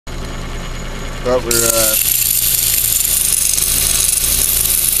Well, we're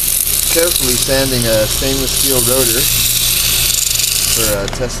carefully sanding a stainless steel rotor for a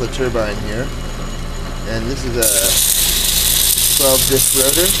Tesla turbine here, and this is a 12-disc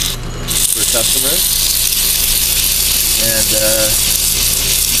rotor for a customer, and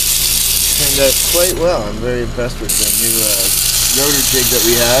turned out quite well. I'm very impressed with the new rotor jig that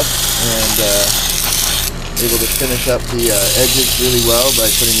we have, and able to finish up the edges really well by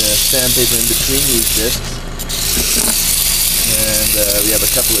putting the sandpaper in between these discs. And we have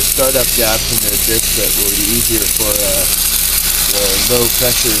a couple of startup gaps in the discs that will be easier for the low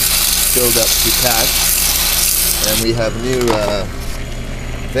pressure buildup to catch. And we have new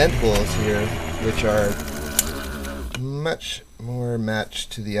vent holes here, which are much more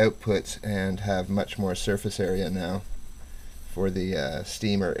matched to the outputs and have much more surface area now for the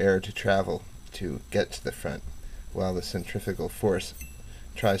steam or air to travel to get to the front, while the centrifugal force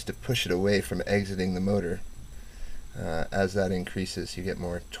tries to push it away from exiting the motor. As that increases, you get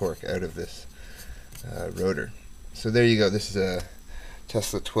more torque out of this rotor. So there you go. This is a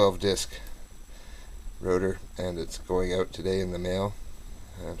Tesla 12-disc rotor, and it's going out today in the mail,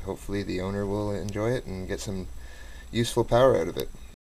 and hopefully the owner will enjoy it and get some useful power out of it.